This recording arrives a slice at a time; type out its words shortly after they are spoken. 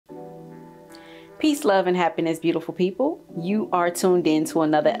Peace, love, and happiness, beautiful people. You are tuned in to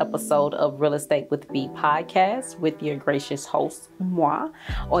another episode of Real Estate with B podcast with your gracious host, moi,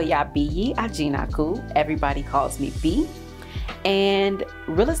 Oyabiyi Ajinaku. Everybody calls me B. And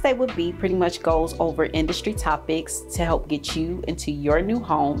Real Estate with B pretty much goes over industry topics to help get you into your new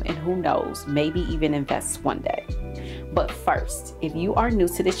home and who knows, maybe even invest one day. But first, if you are new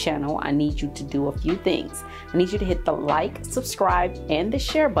to this channel, I need you to do a few things. I need you to hit the like, subscribe, and the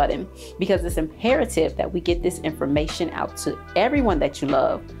share button because it's imperative that we get this information out to everyone that you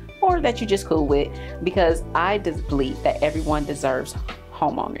love or that you just cool with, because I just believe that everyone deserves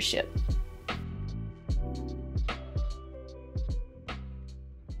home ownership.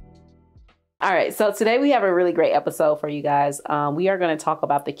 All right, so today we have a really great episode for you guys. We are going to talk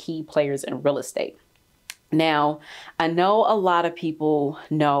about the key players in real estate. Now, I know a lot of people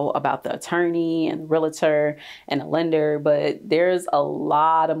know about the attorney and the realtor and the lender, but there's a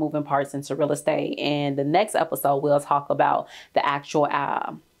lot of moving parts into real estate. And the next episode, we'll talk about the actual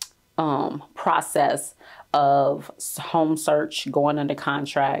process of home search, going under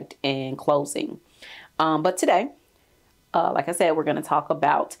contract, and closing. But today, like I said, we're going to talk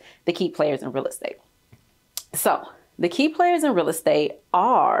about the key players in real estate. So the key players in real estate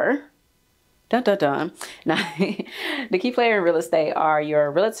are... Now, the key player in real estate are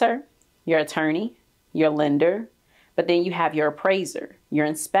your realtor, your attorney, your lender, but then you have your appraiser, your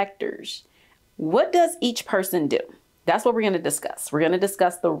inspectors. What does each person do? That's what we're going to discuss. We're going to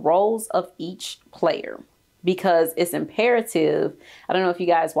discuss the roles of each player because it's imperative. I don't know if you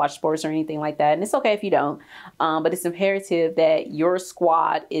guys watch sports or anything like that, and it's okay if you don't, but it's imperative that your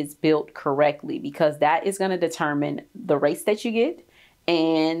squad is built correctly because that is going to determine the rates that you get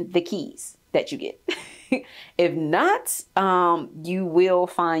and the keys that you get. If not, you will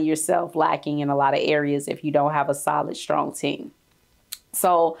find yourself lacking in a lot of areas if you don't have a solid, strong team.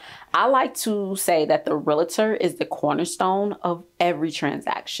 So I like to say that the realtor is the cornerstone of every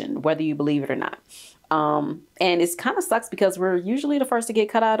transaction, whether you believe it or not. And it kind of sucks because we're usually the first to get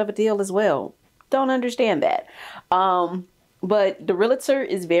cut out of a deal as well. Don't understand that. But the realtor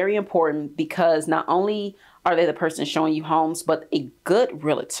is very important because not only are they the person showing you homes, but a good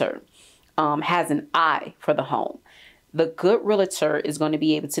realtor has an eye for the home. The good realtor is going to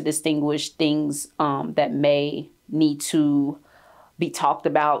be able to distinguish things that may need to be talked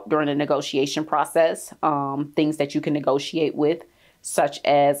about during the negotiation process, things that you can negotiate with, such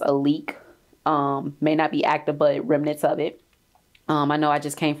as a leak, may not be active, but remnants of it. I know I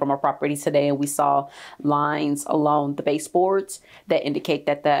just came from a property today and we saw lines along the baseboards that indicate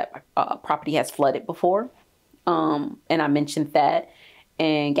that that property has flooded before. And I mentioned that.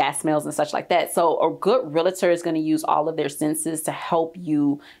 And gas smells and such like that. So a good realtor is going to use all of their senses to help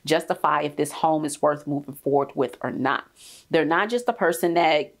you justify if this home is worth moving forward with or not. They're not just the person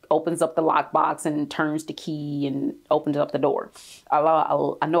that opens up the lockbox and turns the key and opens up the door.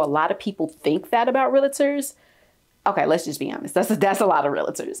 I know a lot of people think that about realtors. Okay, let's just be honest. That's a lot of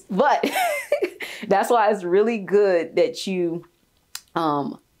realtors. But that's why it's really good that you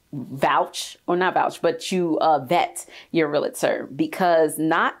vet your realtor, because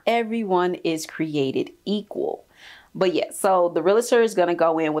not everyone is created equal. But yeah, so the realtor is going to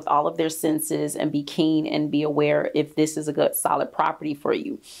go in with all of their senses and be keen and be aware if this is a good solid property for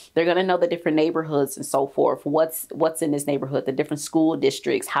you. They're going to know the different neighborhoods and so forth, what's in this neighborhood, the different school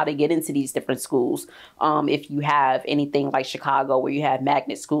districts, how to get into these different schools. If you have anything like Chicago where you have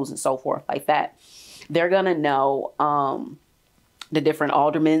magnet schools and so forth like that, they're going to know the different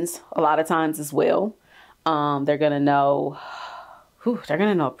aldermans a lot of times as well. They're going to know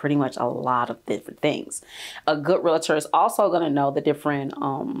pretty much a lot of different things. A good realtor is also going to know the different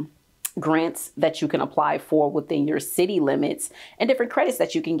grants that you can apply for within your city limits and different credits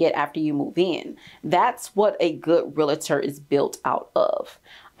that you can get after you move in. That's what a good realtor is built out of.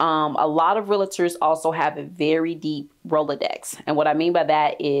 A lot of realtors also have a very deep Rolodex. And what I mean by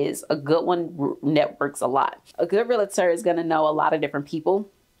that is a good one networks a lot. A good realtor is going to know a lot of different people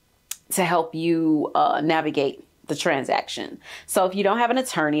to help you navigate the transaction. So if you don't have an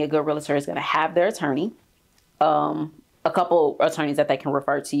attorney, a good realtor is going to have their attorney, a couple attorneys that they can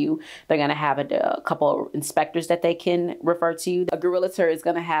refer to you. They're going to have a couple inspectors that they can refer to you. A good realtor is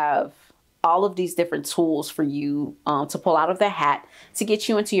going to have all of these different tools for you to pull out of the hat to get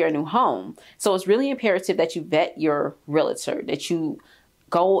you into your new home. So it's really imperative that you vet your realtor, that you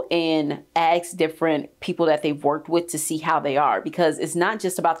go and ask different people that they've worked with to see how they are, because it's not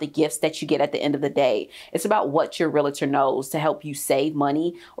just about the gifts that you get at the end of the day. It's about what your realtor knows to help you save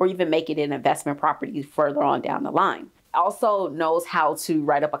money or even make it an investment property further on down the line. Also knows how to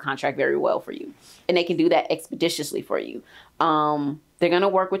write up a contract very well for you, and they can do that expeditiously for you. They're going to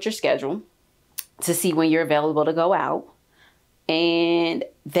work with your schedule. to see when you're available to go out. And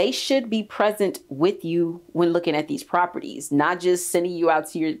they should be present with you when looking at these properties, not just sending you out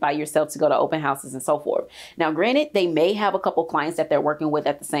to by yourself to go to open houses and so forth. Now, granted, they may have a couple clients that they're working with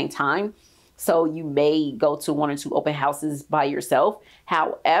at the same time, so you may go to 1 or 2 open houses by yourself.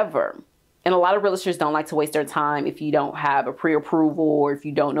 However, and a lot of realtors don't like to waste their time if you don't have a pre-approval or if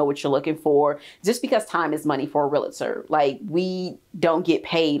you don't know what you're looking for, just because time is money for a realtor. Like, we don't get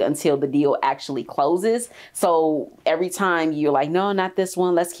paid until the deal actually closes. So every time you're like, no, not this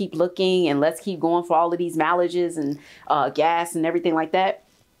one, let's keep looking and let's keep going for all of these mileages and gas and everything like that.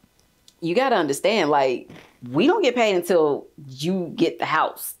 You got to understand, like, we don't get paid until you get the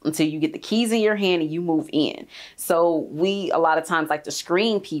house, until you get the keys in your hand and you move in. So we a lot of times like to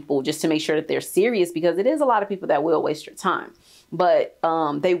screen people just to make sure that they're serious, because it is a lot of people that will waste your time. But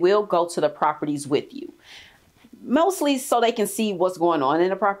they will go to the properties with you, mostly so they can see what's going on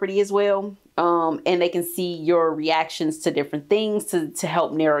in the property as well. And they can see your reactions to different things to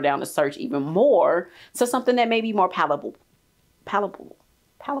help narrow down the search even more to something that may be more palatable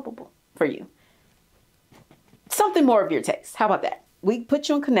for you. Something more of your taste. How about that? We put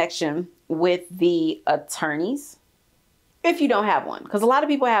you in connection with the attorneys if you don't have one, because a lot of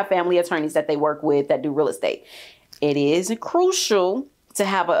people have family attorneys that they work with that do real estate. It is crucial to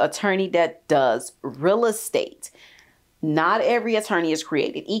have an attorney that does real estate. Not every attorney is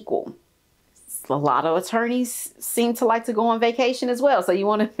created equal. A lot of attorneys seem to like to go on vacation as well. So you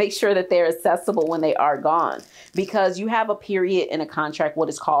want to make sure that they're accessible when they are gone, because you have a period in a contract, what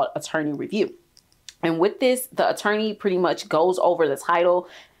is called attorney review. And with this, the attorney pretty much goes over the title,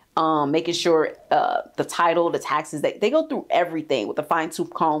 making sure the title, the taxes, they go through everything with a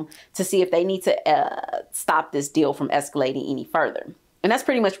fine-tooth comb to see if they need to stop this deal from escalating any further. And that's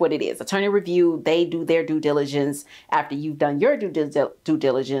pretty much what it is. Attorney review, they do their due diligence after you've done your due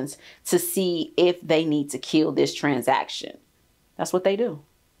diligence to see if they need to kill this transaction. That's what they do.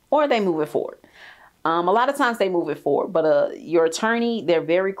 Or they move it forward. A lot of times they move it forward, but your attorney, they're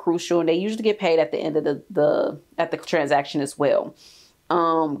very crucial, and they usually get paid at the end of the transaction as well.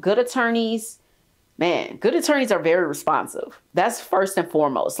 Good attorneys, man, good attorneys are very responsive. That's first and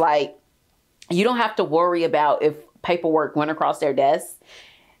foremost. Like, you don't have to worry about if paperwork went across their desk.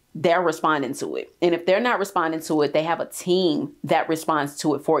 They're responding to it. And if they're not responding to it, they have a team that responds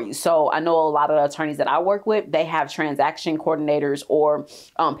to it for you. So I know a lot of the attorneys that I work with, they have transaction coordinators or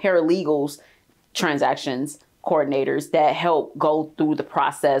paralegals, transactions coordinators that help go through the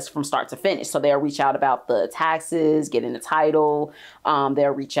process from start to finish. So they'll reach out about the taxes, getting the title. They'll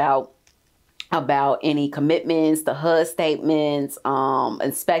reach out about any commitments, the HUD statements,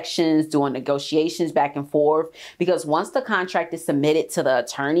 inspections, doing negotiations back and forth. Because once the contract is submitted to the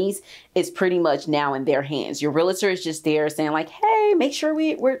attorneys, it's pretty much now in their hands. Your realtor is just there saying like, hey, make sure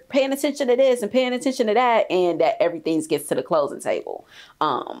we're paying attention to this and paying attention to that, and that everything gets to the closing table.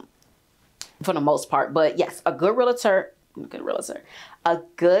 For the most part. But yes, a good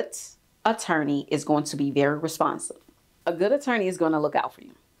attorney is going to be very responsive. A good attorney is going to look out for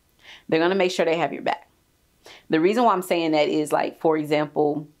you. They're going to make sure they have your back. The reason why I'm saying that is, like, for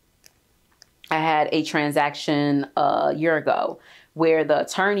example, I had a transaction a year ago where the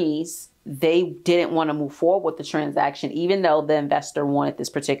attorneys, they didn't want to move forward with the transaction, even though the investor wanted this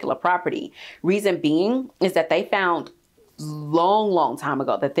particular property. Reason being is that they found long time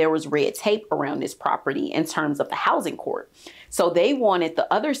ago that there was red tape around this property in terms of the housing court. So they wanted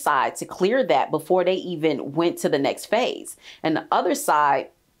the other side to clear that before they even went to the next phase. And the other side,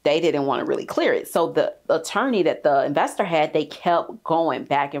 they didn't want to really clear it. So the attorney that the investor had, they kept going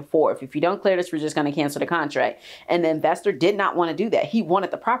back and forth. If you don't clear this, we're just going to cancel the contract. And the investor did not want to do that. He wanted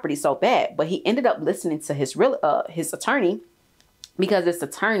the property so bad, but he ended up listening to his attorney, because this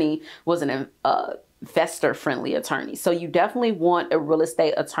attorney was an investor friendly attorney. So you definitely want a real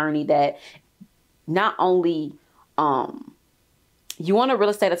estate attorney that not only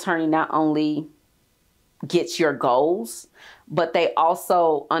gets your goals, but they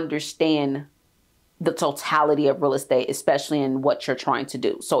also understand the totality of real estate, especially in what you're trying to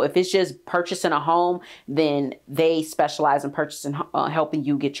do. So if it's just purchasing a home, then they specialize in purchasing, helping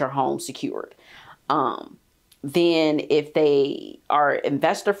you get your home secured. Then if they are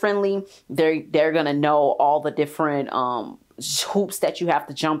investor friendly, they're going to know all the different hoops that you have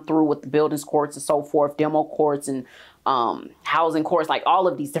to jump through with the buildings courts and so forth, demo courts and housing courts, like all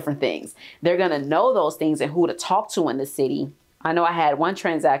of these different things. They're going to know those things and who to talk to in the city. I know I had one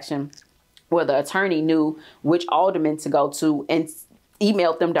transaction where the attorney knew which alderman to go to and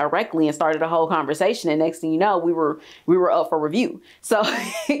emailed them directly and started a whole conversation. And next thing you know, we were up for review. So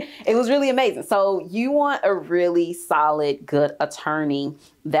it was really amazing. So you want a really solid, good attorney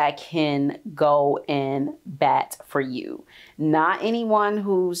that can go and bat for you. Not anyone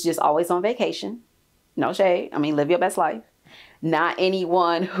who's just always on vacation. No shade. I mean, live your best life. Not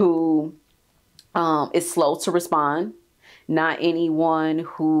anyone who is slow to respond. Not anyone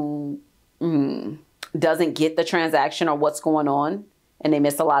who doesn't get the transaction or what's going on and they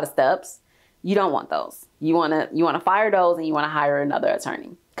miss a lot of steps. You don't want those. You want to fire those, and you want to hire another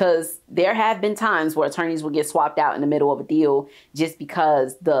attorney, because there have been times where attorneys will get swapped out in the middle of a deal just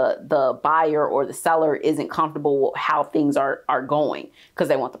because the buyer or the seller isn't comfortable with how things are going, because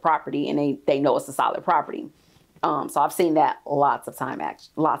they want the property and they know it's a solid property. So I've seen that lots of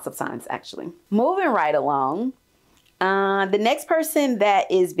times actually. Moving right along. The next person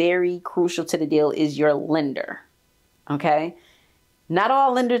that is very crucial to the deal is your lender. Okay. Not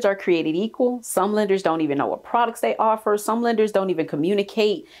all lenders are created equal. Some lenders don't even know what products they offer. Some lenders don't even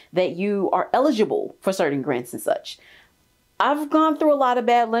communicate that you are eligible for certain grants and such. I've gone through a lot of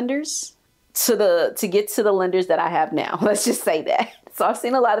bad lenders to get to the lenders that I have now. Let's just say that. So I've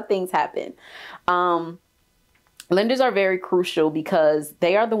seen a lot of things happen. Lenders are very crucial because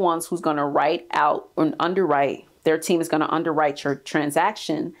they are the ones who's going to write out and underwrite. Their team is going to underwrite your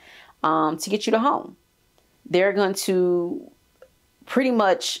transaction to get you the home. They're going to pretty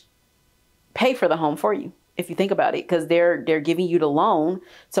much pay for the home for you, if you think about it, because they're giving you the loan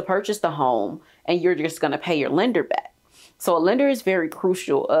to purchase the home, and you're just going to pay your lender back. So a lender is very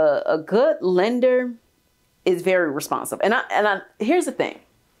crucial. A good lender is very responsive. And here's the thing.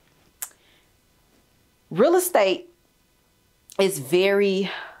 Real estate is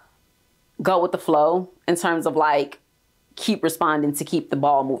very go with the flow in terms of like keep responding to keep the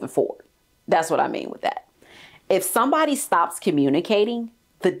ball moving forward. That's what I mean with that. If somebody stops communicating,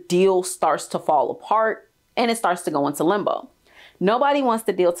 the deal starts to fall apart and it starts to go into limbo. Nobody wants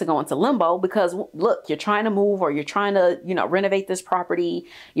the deal to go into limbo because look, you're trying to move, or you're trying to, renovate this property.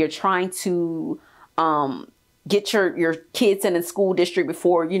 You're trying to get your kids in the school district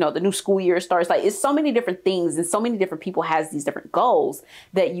before, the new school year starts. Like, it's so many different things, and so many different people has these different goals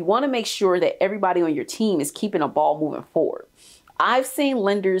that you want to make sure that everybody on your team is keeping a ball moving forward. I've seen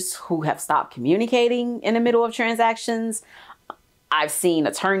lenders who have stopped communicating in the middle of transactions. I've seen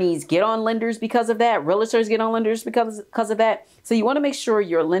attorneys get on lenders because of that. Realtors get on lenders because of that. So you want to make sure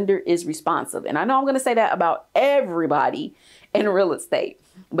your lender is responsive. And I know I'm going to say that about everybody in real estate.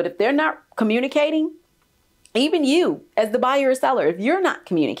 But if they're not communicating, even you as the buyer or seller, if you're not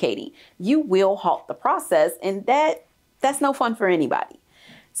communicating, you will halt the process. And that's no fun for anybody.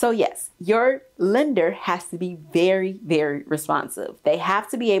 So yes, your lender has to be very, very responsive. They have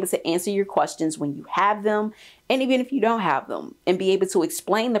to be able to answer your questions when you have them, and even if you don't have them, and be able to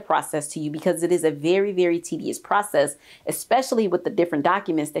explain the process to you, because it is a very, very tedious process, especially with the different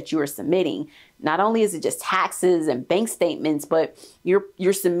documents that you are submitting. Not only is it just taxes and bank statements, but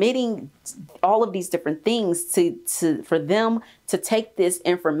you're submitting all of these different things for them to take this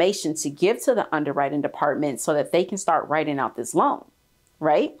information to give to the underwriting department so that they can start writing out this loan.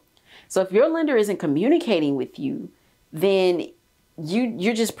 Right? So if your lender isn't communicating with you, then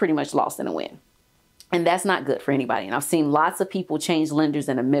you're just pretty much lost in a wind. And that's not good for anybody. And I've seen lots of people change lenders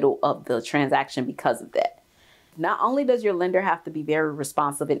in the middle of the transaction because of that. Not only does your lender have to be very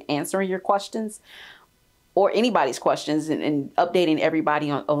responsive in answering your questions or anybody's questions and updating everybody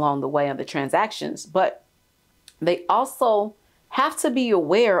along the way on the transactions, but they also have to be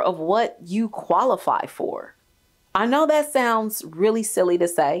aware of what you qualify for. I know that sounds really silly to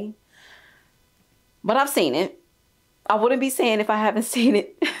say, but I've seen it. I wouldn't be saying if I haven't seen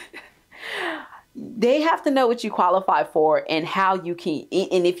it. They have to know what you qualify for and how you can,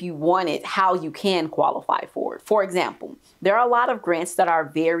 and if you want it, how you can qualify for it. For example, there are a lot of grants that are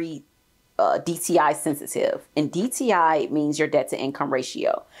very DTI sensitive, and DTI means your debt to income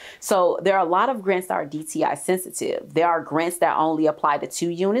ratio. So there are a lot of grants that are DTI sensitive. There are grants that only apply to 2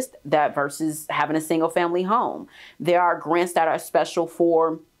 units that versus having a single family home. There are grants that are special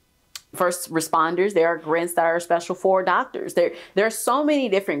for first responders. There are grants that are special for doctors. There are so many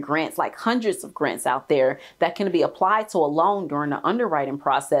different grants, like hundreds of grants out there that can be applied to a loan during the underwriting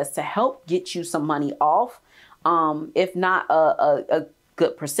process to help get you some money off, if not a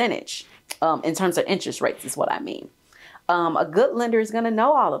good percentage. In terms of interest rates is what I mean. A good lender is going to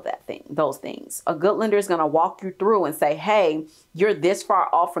know all of those things. A good lender is going to walk you through and say, hey, you're this far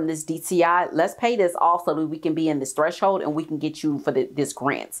off from this DTI. Let's pay this off so that we can be in this threshold and we can get you for this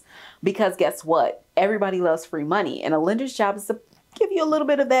grant. Because guess what? Everybody loves free money, and a lender's job is to give you a little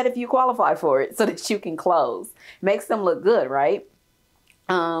bit of that if you qualify for it so that you can close. Makes them look good, right?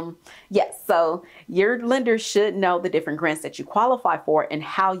 Yes, so your lender should know the different grants that you qualify for and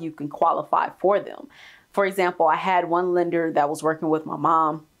how you can qualify for them. For example, I had one lender that was working with my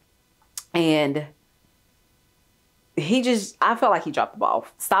mom, and I felt like he dropped the ball.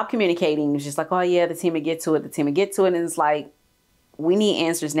 Stopped communicating. He was just like, oh yeah, the team would get to it. The team would get to it. And it's like, we need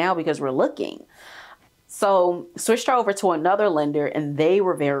answers now because we're looking. So switched her over to another lender, and they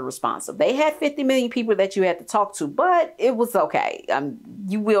were very responsive. They had 50 million people that you had to talk to, but it was okay.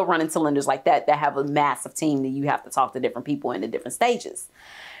 You will run into lenders like that have a massive team that you have to talk to different people in the different stages.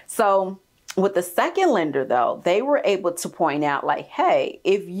 So with the second lender, though, they were able to point out like, hey,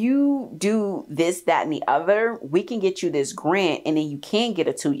 if you do this, that, and the other, we can get you this grant, and then you can get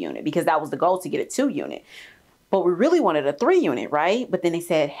a 2-unit, because that was the goal, to get a 2-unit. But we really wanted a 3-unit, right? But then they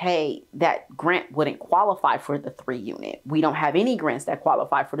said, hey, that grant wouldn't qualify for the 3-unit. We don't have any grants that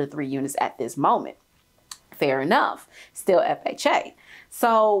qualify for the 3 units at this moment. Fair enough. Still FHA.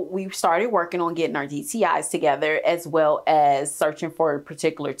 So we started working on getting our DTIs together, as well as searching for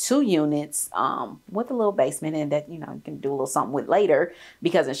particular 2 units with a little basement in that, you can do a little something with later.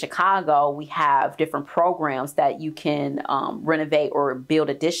 Because in Chicago, we have different programs that you can renovate or build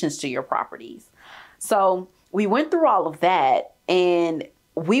additions to your properties. So we went through all of that, and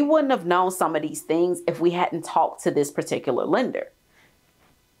we wouldn't have known some of these things if we hadn't talked to this particular lender.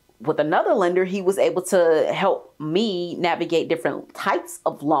 With another lender, he was able to help me navigate different types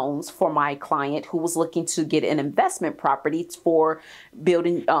of loans for my client who was looking to get an investment property for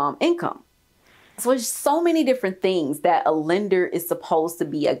building income. So there's so many different things that a lender is supposed to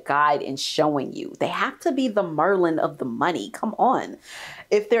be a guide in showing you. They have to be the Merlin of the money. Come on.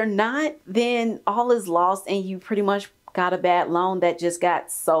 If they're not, then all is lost, and you pretty much got a bad loan that just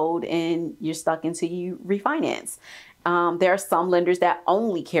got sold and you're stuck until you refinance. There are some lenders that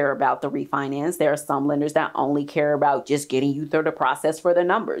only care about the refinance. There are some lenders that only care about just getting you through the process for the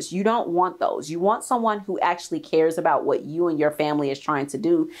numbers. You don't want those. You want someone who actually cares about what you and your family is trying to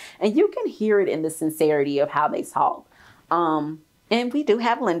do. And you can hear it in the sincerity of how they talk. And we do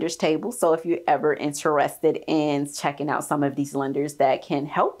have lenders tables. So if you're ever interested in checking out some of these lenders that can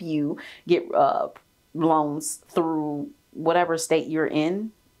help you get loans through whatever state you're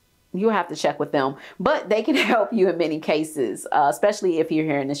in, you'll have to check with them, but they can help you in many cases, especially if you're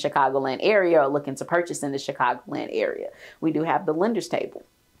here in the Chicagoland area or looking to purchase in the Chicagoland area. We do have the lenders table.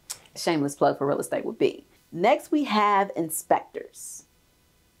 Shameless plug for real estate would be. Next, we have inspectors.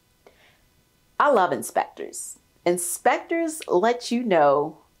 I love inspectors. Inspectors let you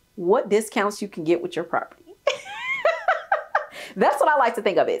know what discounts you can get with your property. That's what I like to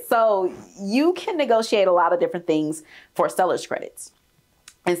think of it. So you can negotiate a lot of different things for seller's credits.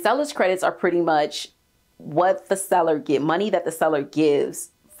 And seller's credits are pretty much what the seller money that the seller gives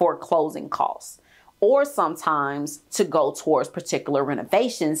for closing costs, or sometimes to go towards particular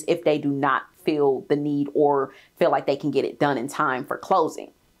renovations if they do not feel the need or feel like they can get it done in time for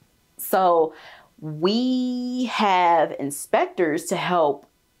closing. So we have inspectors to help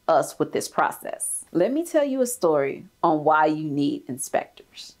us with this process. Let me tell you a story on why you need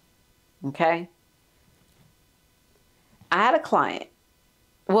inspectors. Okay. I had a client.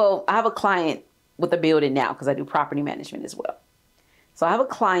 Well, I have a client with a building now because I do property management as well. So I have a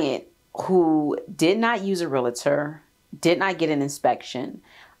client who did not use a realtor, did not get an inspection,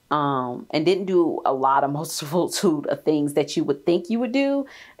 and didn't do a lot of multitude of things that you would think you would do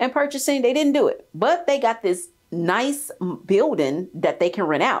in purchasing. They didn't do it, but they got this nice building that they can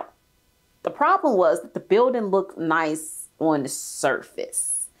rent out. The problem was that the building looked nice on the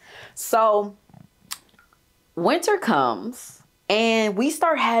surface. So winter comes, and we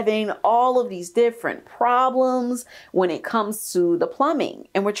start having all of these different problems when it comes to the plumbing.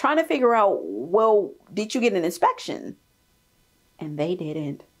 And we're trying to figure out, well, did you get an inspection? And they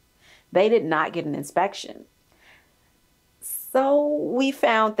didn't. They did not get an inspection. So we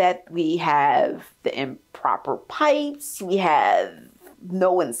found that we have the improper pipes. We have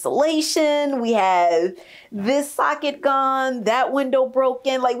no insulation. We have this socket gone, that window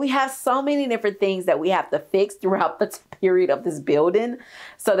broken. Like, we have so many different things that we have to fix throughout the period of this building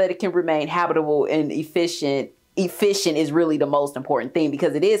so that it can remain habitable and efficient. Efficient is really the most important thing,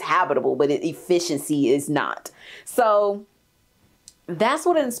 because it is habitable, but efficiency is not. So that's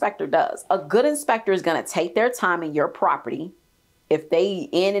what an inspector does. A good inspector is going to take their time in your property. If they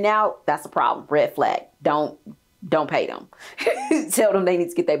in and out, that's a problem. Red flag. Don't pay them. Tell them they need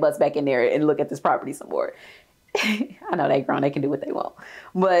to get their butts back in there and look at this property some more. I know they grown, they can do what they want.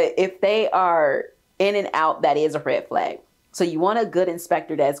 But if they are in and out, that is a red flag. So you want a good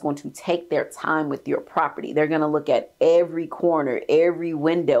inspector that's going to take their time with your property. They're going to look at every corner, every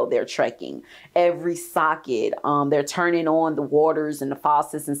window they're checking, every socket. They're turning on the waters and the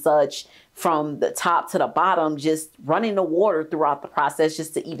faucets and such from the top to the bottom, just running the water throughout the process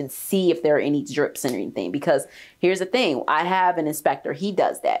just to even see if there are any drips and anything. Because here's the thing, I have an inspector, he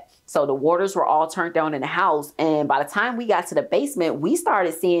does that. So the waters were all turned down in the house. And by the time we got to the basement, we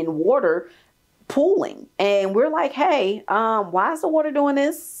started seeing water pooling, and we're like, hey, why is the water doing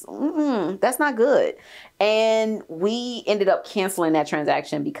this? That's not good. And we ended up canceling that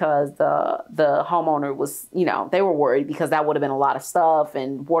transaction because the homeowner was, they were worried because that would have been a lot of stuff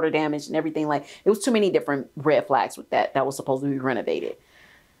and water damage and everything. Like, it was too many different red flags with that was supposed to be renovated.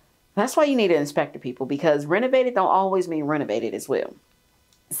 That's why you need an inspector, people, because renovated don't always mean renovated as well.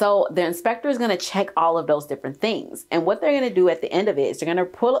 So the inspector is going to check all of those different things. And what they're going to do at the end of it is they're going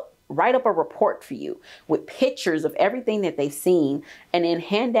to write up a report for you with pictures of everything that they've seen, and then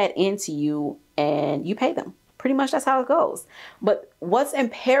hand that in to you, and you pay them. Pretty much that's how it goes. But what's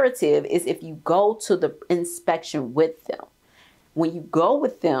imperative is if you go to the inspection with them. When you go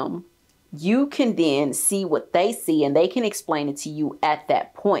with them, you can then see what they see, and they can explain it to you at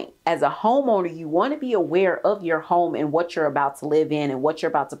that point. As a homeowner, you want to be aware of your home and what you're about to live in and what you're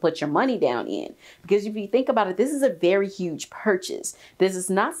about to put your money down in. Because if you think about it, this is a very huge purchase. This is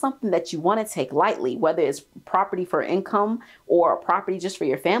not something that you want to take lightly, whether it's property for income or a property just for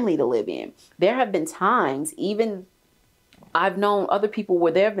your family to live in. There have been times, even I've known other people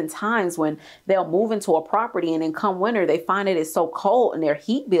where there have been times when they'll move into a property and then come winter, they find it is so cold and their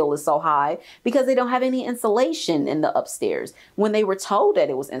heat bill is so high because they don't have any insulation in the upstairs when they were told that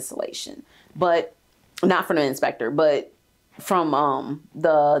it was insulation, but not from the inspector, but from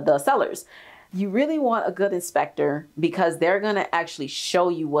the sellers. You really want a good inspector because they're going to actually show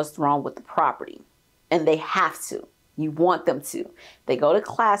you what's wrong with the property, and they have to. You want them to. They go to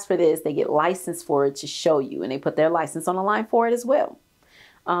class for this. They get licensed for it to show you, and they put their license on the line for it as well.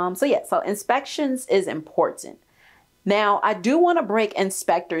 So inspections is important. Now, I do want to break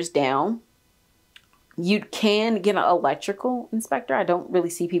inspectors down. You can get an electrical inspector. I don't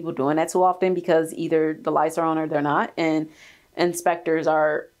really see people doing that too often because either the lights are on or they're not. And inspectors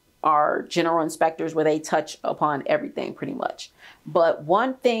are general inspectors where they touch upon everything pretty much. But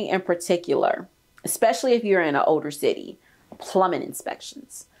one thing in particular, especially if you're in an older city, plumbing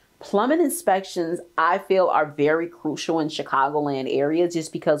inspections. Plumbing inspections, I feel, are very crucial in Chicagoland area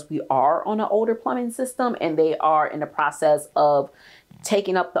just because we are on an older plumbing system and they are in the process of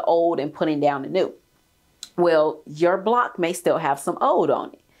taking up the old and putting down the new. Well, your block may still have some old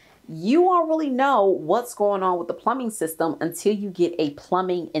on it. You won't really know what's going on with the plumbing system until you get a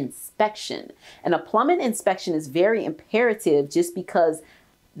plumbing inspection. And a plumbing inspection is very imperative just because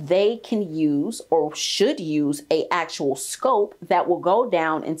they can use or should use a actual scope that will go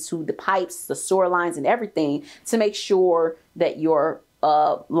down into the pipes, the sewer lines and everything to make sure that your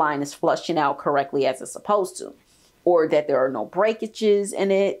line is flushing out correctly as it's supposed to, or that there are no breakages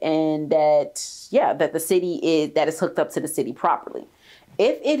in it, and that the city that is hooked up to the city properly.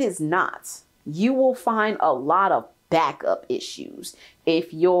 If it is not, you will find a lot of backup issues.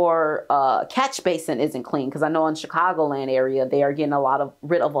 If your catch basin isn't clean, because I know in Chicagoland area, they are getting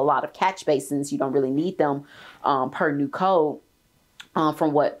rid of a lot of catch basins. You don't really need them per new code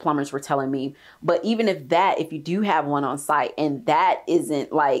from what plumbers were telling me. But even if you do have one on site and that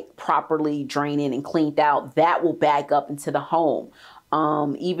isn't like properly draining and cleaned out, that will back up into the home.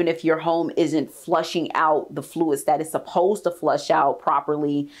 Even if your home isn't flushing out the fluids that it's supposed to flush out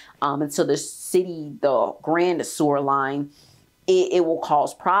properly into the grand sewer line, it will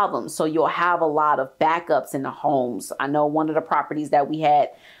cause problems. So you'll have a lot of backups in the homes. I know one of the properties that we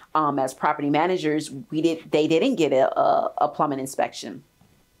had as property managers, they didn't get a plumbing inspection.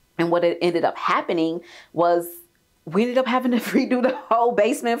 And what ended up happening was we ended up having to redo the whole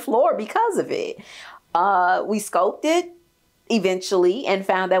basement floor because of it. We scoped it eventually and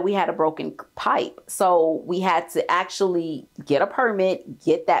found that we had a broken pipe. So we had to actually get a permit,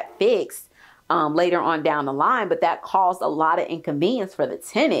 get that fixed later on down the line. But that caused a lot of inconvenience for the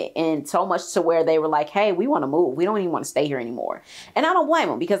tenant, and so much to where they were like, hey, we want to move. We don't even want to stay here anymore. And I don't blame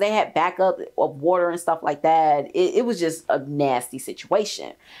them because they had backup of water and stuff like that. It was just a nasty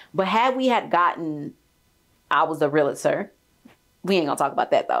situation. But had we had gotten, I was a realtor, we ain't gonna talk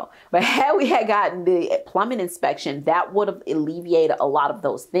about that though. But had we had gotten the plumbing inspection, that would have alleviated a lot of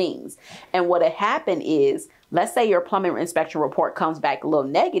those things. And what had happened is, let's say your plumbing inspection report comes back a little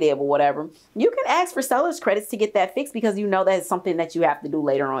negative or whatever, you can ask for seller's credits to get that fixed because you know that it's something that you have to do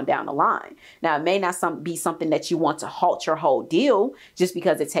later on down the line. Now, it may not be something that you want to halt your whole deal just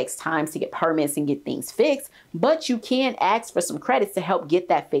because it takes time to get permits and get things fixed, but you can ask for some credits to help get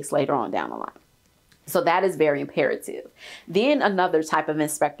that fixed later on down the line. So that is very imperative. Then another type of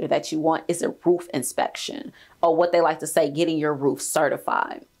inspector that you want is a roof inspection, or what they like to say, getting your roof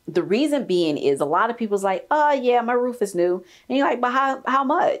certified. The reason being is a lot of people's like, oh yeah, my roof is new. And you're like, but how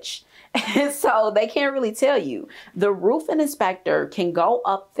much? And so they can't really tell you. The roofing inspector can go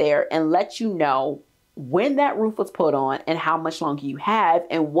up there and let you know when that roof was put on and how much longer you have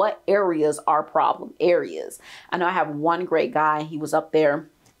and what areas are problem areas. I know I have one great guy. He was up there.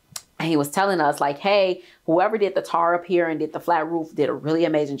 And he was telling us like, hey, whoever did the tar up here and did the flat roof did a really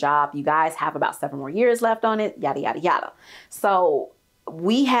amazing job. You guys have about 7 more years left on it, yada, yada, yada. So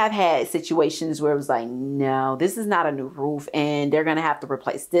we have had situations where it was like, no, this is not a new roof and they're going to have to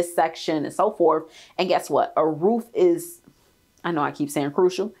replace this section and so forth. And guess what? A roof is, I know I keep saying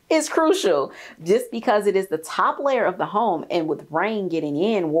crucial. It's crucial just because it is the top layer of the home. And with rain getting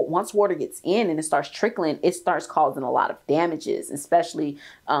in, once water gets in and it starts trickling, it starts causing a lot of damages, especially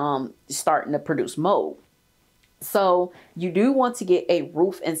starting to produce mold. So you do want to get a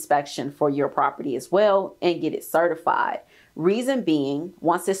roof inspection for your property as well and get it certified. Reason being,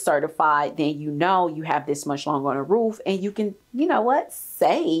 once it's certified, then you know you have this much longer on a roof and you can, you know what,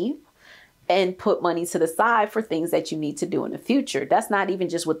 save and put money to the side for things that you need to do in the future. That's not even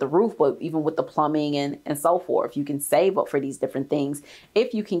just with the roof, but even with the plumbing and so forth. You can save up for these different things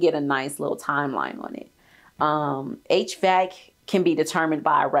if you can get a nice little timeline on it. HVAC can be determined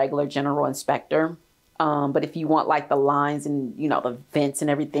by a regular general inspector. But if you want like the lines and, you know, the vents and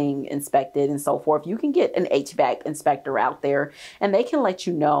everything inspected and so forth, you can get an HVAC inspector out there and they can let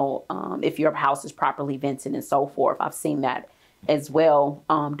you know if your house is properly vented and so forth. I've seen that as well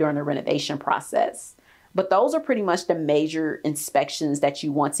during the renovation process. But those are pretty much the major inspections that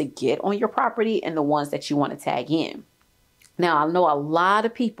you want to get on your property and the ones that you want to tag in. Now, I know a lot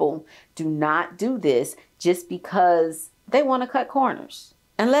of people do not do this just because they want to cut corners.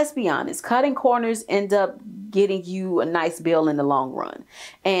 And let's be honest, cutting corners end up getting you a nice bill in the long run.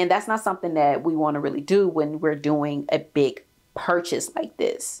 And that's not something that we want to really do when we're doing a big purchase like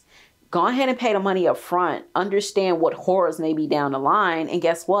this. Go ahead and pay the money up front. Understand what horrors may be down the line. And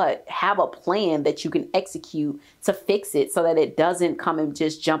guess what? Have a plan that you can execute to fix it so that it doesn't come and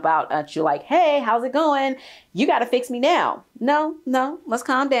just jump out at you like, hey, how's it going? You got to fix me now. No, let's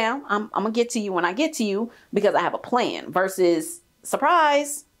calm down. I'm going to get to you when I get to you because I have a plan versus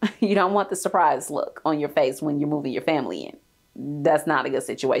surprise. You don't want the surprise look on your face when you're moving your family in. That's not a good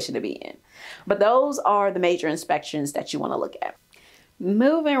situation to be in. But those are the major inspections that you want to look at.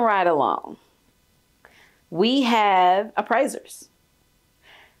 Moving right along, we have appraisers.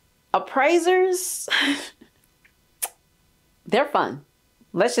 Appraisers, they're fun.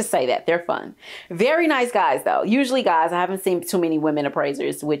 Let's just say that they're fun. Very nice guys though. Usually guys, I haven't seen too many women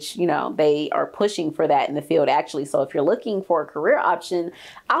appraisers, which, you know, they are pushing for that in the field actually. So if you're looking for a career option,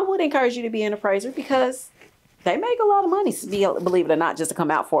 I would encourage you to be an appraiser because they make a lot of money, believe it or not, just to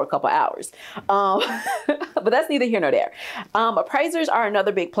come out for a couple hours. But that's neither here nor there. Appraisers are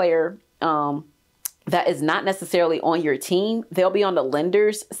another big player that is not necessarily on your team. They'll be on the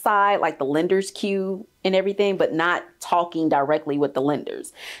lender's side, like the lender's queue and everything, but not talking directly with the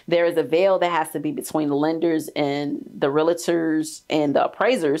lenders. There is a veil that has to be between the lenders and the realtors and the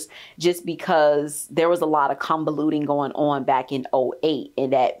appraisers, just because there was a lot of convoluting going on back in 2008,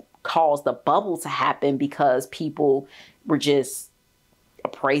 and that caused the bubble to happen because people were just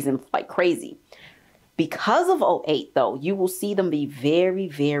appraising like crazy. Because of 2008, though, you will see them be very,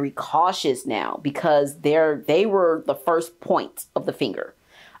 very cautious now because they were the first point of the finger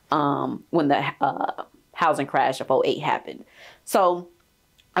when the housing crash of 2008 happened. So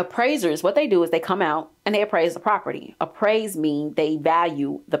appraisers, what they do is they come out and they appraise the property. Appraise means they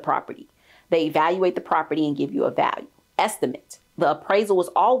value the property. They evaluate the property and give you a value estimate. The appraisal is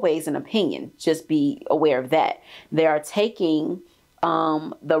always an opinion. Just be aware of that. They are taking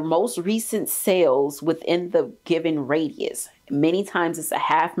the most recent sales within the given radius. Many times it's a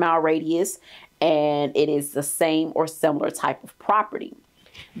half-mile radius and it is the same or similar type of property.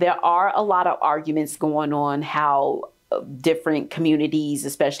 There are a lot of arguments going on how different communities,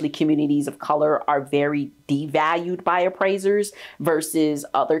 especially communities of color, are very devalued by appraisers versus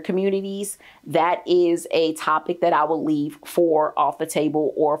other communities. That is a topic that I will leave for off the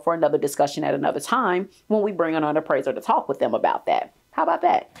table or for another discussion at another time when we bring on an appraiser to talk with them about that. How about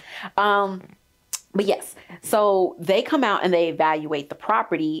that? But yes, so they come out and they evaluate the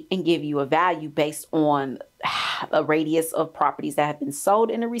property and give you a value based on a radius of properties that have been sold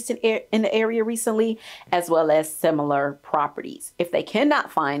in the area recently, as well as similar properties. If they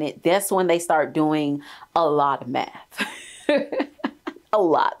cannot find it, that's when they start doing a lot of math. A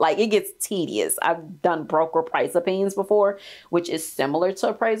lot. Like, it gets tedious. I've done broker price opinions before, which is similar to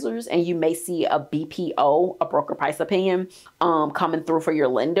appraisers, and you may see a BPO, a broker price opinion, coming through for your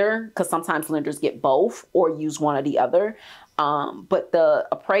lender, because sometimes lenders get both or use one or the other. But the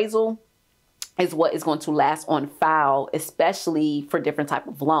appraisal is what is going to last on file, especially for different type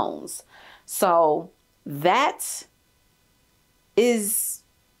of loans. So that is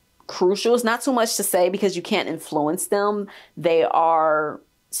crucial. It's not too much to say because you can't influence them. They are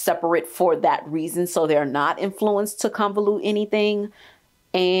separate for that reason, so they're not influenced to convolute anything,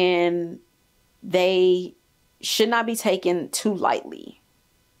 and they should not be taken too lightly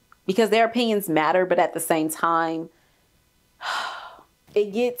because their opinions matter. But at the same time,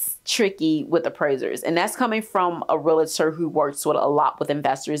 it gets tricky with appraisers, and that's coming from a realtor who works with a lot with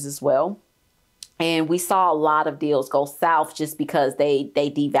investors as well. And we saw a lot of deals go south just because they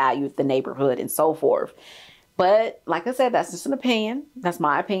devalued the neighborhood and so forth. But like I said, that's just an opinion. That's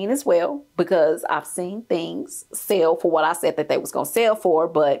my opinion as well, because I've seen things sell for what I said that they was going to sell for,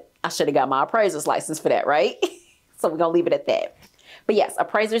 but I should have got my appraiser's license for that, right? So we're going to leave it at that. But yes,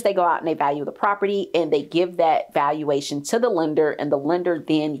 appraisers, they go out and they value the property and they give that valuation to the lender, and the lender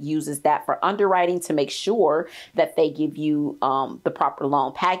then uses that for underwriting to make sure that they give you the proper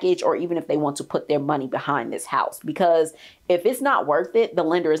loan package, or even if they want to put their money behind this house. Because if it's not worth it, the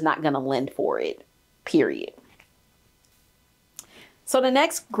lender is not going to lend for it, period. So the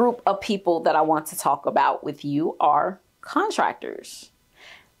next group of people that I want to talk about with you are contractors.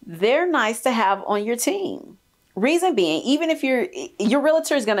 They're nice to have on your team. Reason being, even if your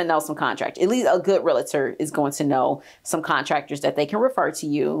realtor is going to know some contractors, at least a good realtor is going to know some contractors that they can refer to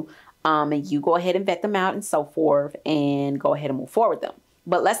you, and you go ahead and vet them out and so forth and go ahead and move forward with them.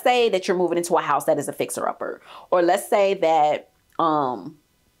 But let's say that you're moving into a house that is a fixer-upper, or let's say that I've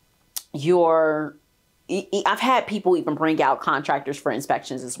had people even bring out contractors for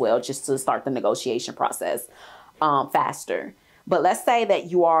inspections as well, just to start the negotiation process faster. But let's say that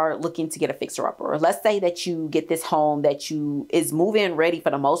you are looking to get a fixer-upper, or let's say that you get this home that is move-in ready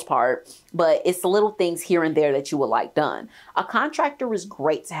for the most part, but it's the little things here and there that you would like done. A contractor is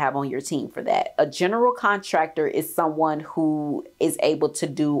great to have on your team for that. A general contractor is someone who is able to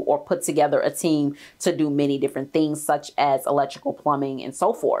do or put together a team to do many different things, such as electrical, plumbing, and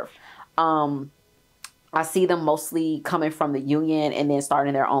so forth. I see them mostly coming from the union and then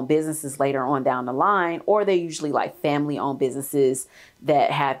starting their own businesses later on down the line, or they're usually like family-owned businesses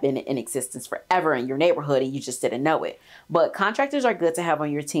that have been in existence forever in your neighborhood and you just didn't know it. But contractors are good to have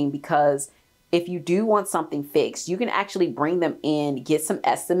on your team because if you do want something fixed, you can actually bring them in, get some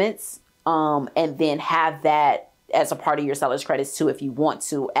estimates, and then have that as a part of your seller's credits too, if you want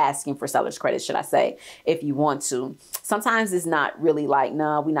to, asking for seller's credits, should I say, if you want to. Sometimes it's not really like,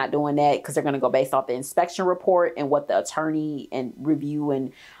 no, we're not doing that, because they're going to go based off the inspection report and what the attorney and review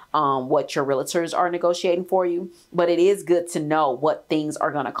and what your realtors are negotiating for you. But it is good to know what things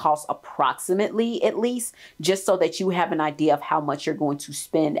are going to cost approximately, at least, just so that you have an idea of how much you're going to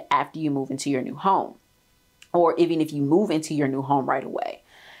spend after you move into your new home, or even if you move into your new home right away.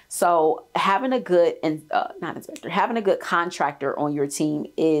 So having a good having a good contractor on your team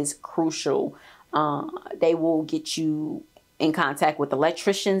is crucial. They will get you in contact with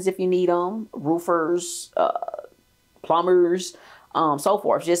electricians if you need them, roofers, plumbers, so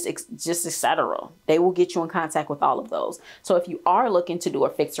forth, just etc. They will get you in contact with all of those. So if you are looking to do a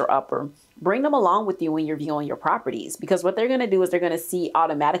fixer-upper, bring them along with you when you're viewing your properties, because what they're going to do is they're going to see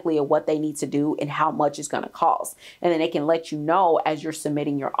automatically what they need to do and how much it's going to cost. And then they can let you know as you're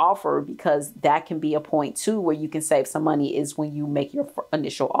submitting your offer, because that can be a point too where you can save some money, is when you make your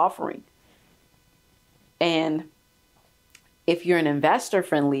initial offering. And if you're an investor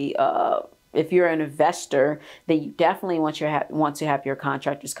friendly, if you're an investor, then you definitely want to have your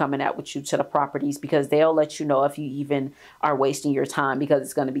contractors coming out with you to the properties, because they'll let you know if you even are wasting your time, because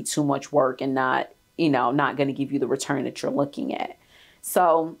it's going to be too much work and not going to give you the return that you're looking at.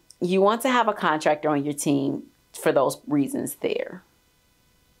 So you want to have a contractor on your team for those reasons there.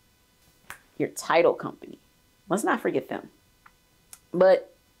 Your title company. Let's not forget them.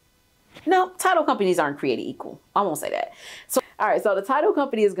 But No, title companies aren't created equal. I won't say that. So, all right. So the title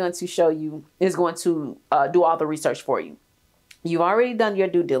company is going to show you, is going to do all the research for you. You've already done your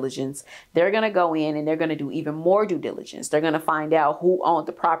due diligence. They're going to go in and they're going to do even more due diligence. They're going to find out who owned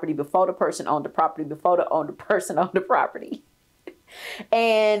the property before the person owned the property, before the person owned the property.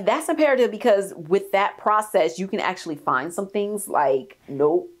 And that's imperative because with that process, you can actually find some things like,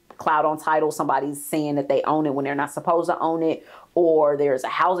 nope, cloud on title, somebody's saying that they own it when they're not supposed to own it, or there's a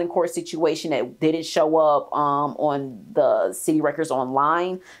housing court situation that didn't show up on the city records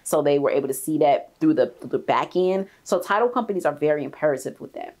online, so they were able to see that through the back end. So title companies are very imperative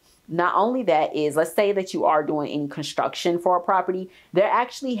with that. Not only that is, let's say that you are doing any construction for a property, they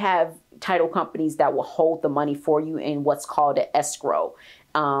actually have title companies that will hold the money for you in what's called an escrow.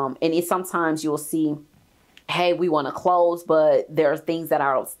 And it's sometimes you'll see, hey, we want to close, but there are things that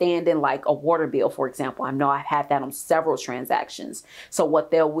are outstanding, like a water bill, for example. I know I've had that on several transactions. So what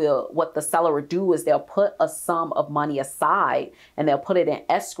the seller will do is they'll put a sum of money aside and they'll put it in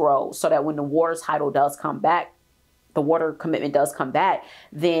escrow so that when the water title does come back, the water commitment does come back,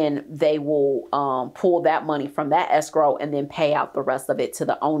 then they will pull that money from that escrow and then pay out the rest of it to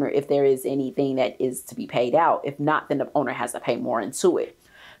the owner if there is anything that is to be paid out. If not, then the owner has to pay more into it.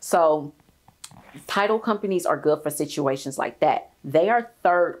 So title companies are good for situations like that. They are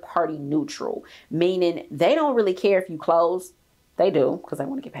third party neutral, meaning they don't really care if you close. They do because they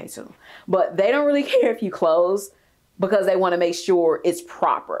want to get paid too. But they don't really care if you close because they want to make sure it's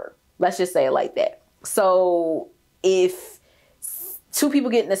proper. Let's just say it like that. So if two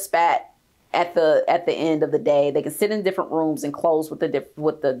people get in a spat at the end of the day, they can sit in different rooms and close with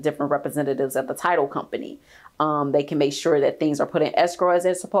the different representatives at the title company. They can make sure that things are put in escrow as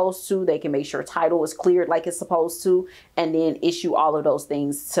they're supposed to. They can make sure title is cleared like it's supposed to, and then issue all of those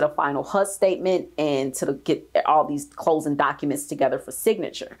things to the final HUD statement and to get all these closing documents together for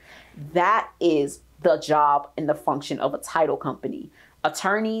signature. That is the job and the function of a title company.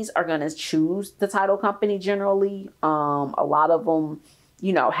 Attorneys are going to choose the title company generally. A lot of them,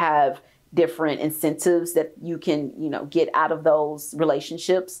 have different incentives that you can, get out of those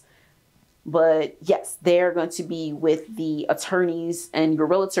relationships. But yes, they're going to be with the attorneys, and your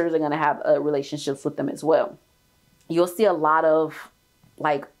realtors are going to have relationships with them as well. You'll see a lot of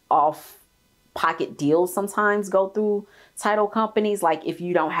like off-pocket deals sometimes go through title companies. Like if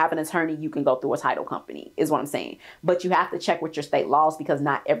you don't have an attorney, you can go through a title company is what I'm saying. But you have to check with your state laws because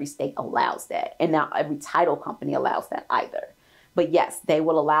not every state allows that. And not every title company allows that either. But yes, they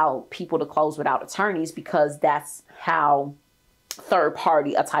will allow people to close without attorneys because that's how third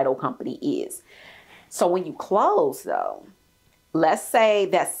party a title company is. So when you close though, let's say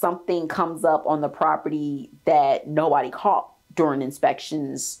that something comes up on the property that nobody caught during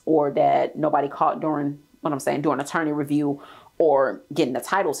inspections, or that nobody caught during attorney review or getting the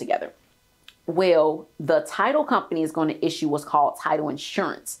title together. Well, the title company is going to issue what's called title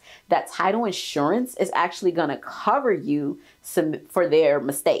insurance. That title insurance is actually going to cover you for their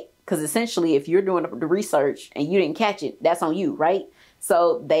mistake. Because essentially, if you're doing the research and you didn't catch it, that's on you, right?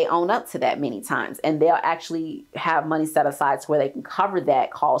 So they own up to that many times, and they'll actually have money set aside to where they can cover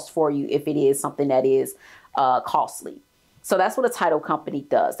that cost for you if it is something that is costly. So that's what a title company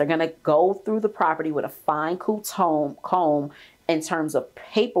does. They're going to go through the property with a fine-tooth comb in terms of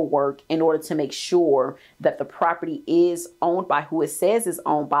paperwork in order to make sure that the property is owned by who it says is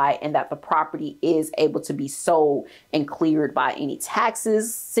owned by, and that the property is able to be sold and cleared by any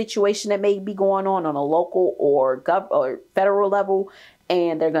taxes situation that may be going on a local or federal level.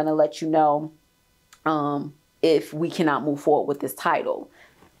 And they're going to let you know if we cannot move forward with this title.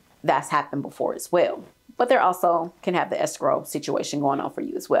 That's happened before as well. But they also can have the escrow situation going on for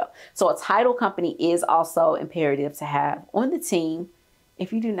you as well. So a title company is also imperative to have on the team.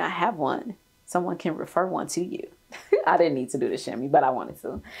 If you do not have one, someone can refer one to you. I didn't need to do this, Shimmy, but I wanted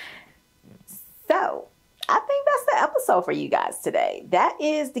to. So I think that's the episode for you guys today. That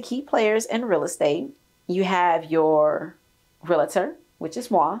is the key players in real estate. You have your realtor, which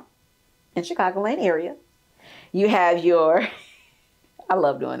is moi, in Chicagoland area. You have your... I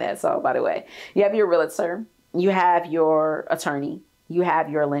love doing that. So, by the way, you have your realtor, you have your attorney, you have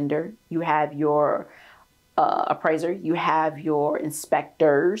your lender, you have your appraiser, you have your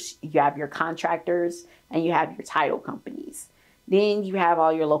inspectors, you have your contractors, and you have your title companies. Then you have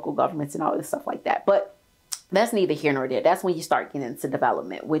all your local governments and all this stuff like that. But that's neither here nor there. That's when you start getting into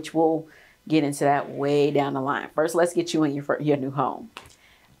development, which we'll get into that way down the line. First, let's get you in your new home.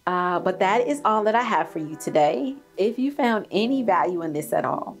 But that is all that I have for you today. If you found any value in this at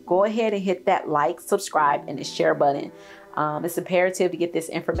all, go ahead and hit that like, subscribe, and the share button. It's imperative to get this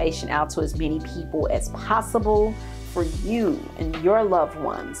information out to as many people as possible for you and your loved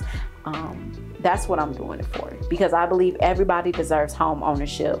ones. That's what I'm doing it for, because I believe everybody deserves home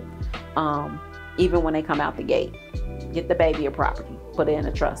ownership, even when they come out the gate. Get the baby a property, put it in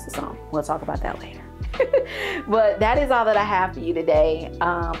a trust or something. We'll talk about that later. But that is all that I have for you today.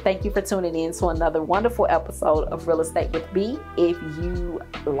 Thank you for tuning in to another wonderful episode of Real Estate with B. If you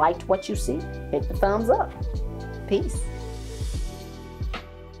liked what you see, hit the thumbs up. Peace.